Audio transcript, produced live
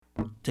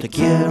Te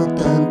quiero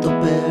tanto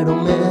pero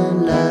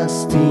me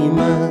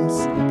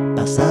lastimas.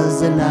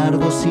 Pasas de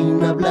largo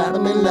sin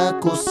hablarme en la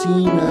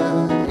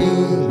cocina.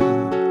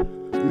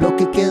 Lo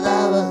que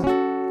quedaba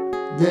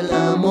del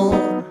amor,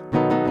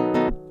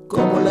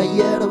 como la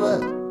hierba,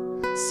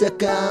 se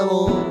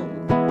acabó.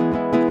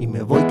 Y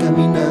me voy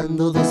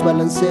caminando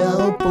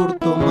desbalanceado por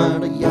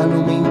tomar. Ya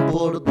no me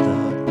importa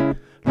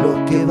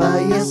lo que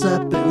vayas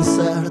a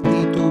pensar,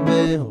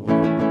 titubeo.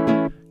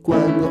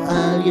 Cuando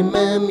alguien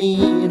me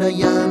mira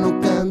ya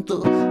no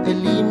canto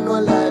el himno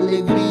a la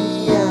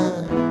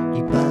alegría.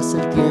 Y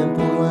pasa el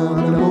tiempo,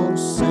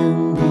 hablamos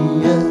en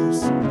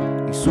días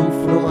y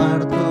sufro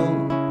harto.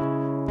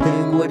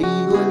 Tengo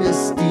herido el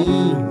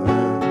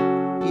estima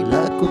y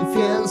la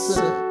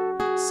confianza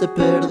se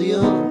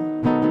perdió.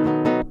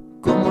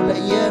 Como la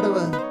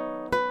hierba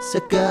se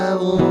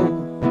acabó.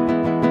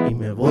 Y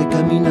me voy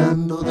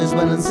caminando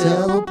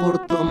desbalanceado por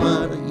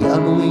tomar. Ya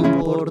no me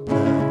importa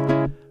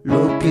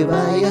lo que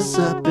vayas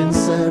a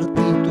pensar,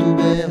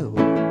 titubeo.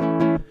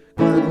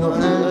 Cuando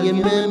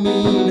alguien me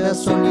mira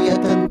solía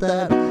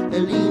cantar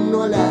el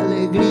himno a la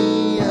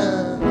alegría.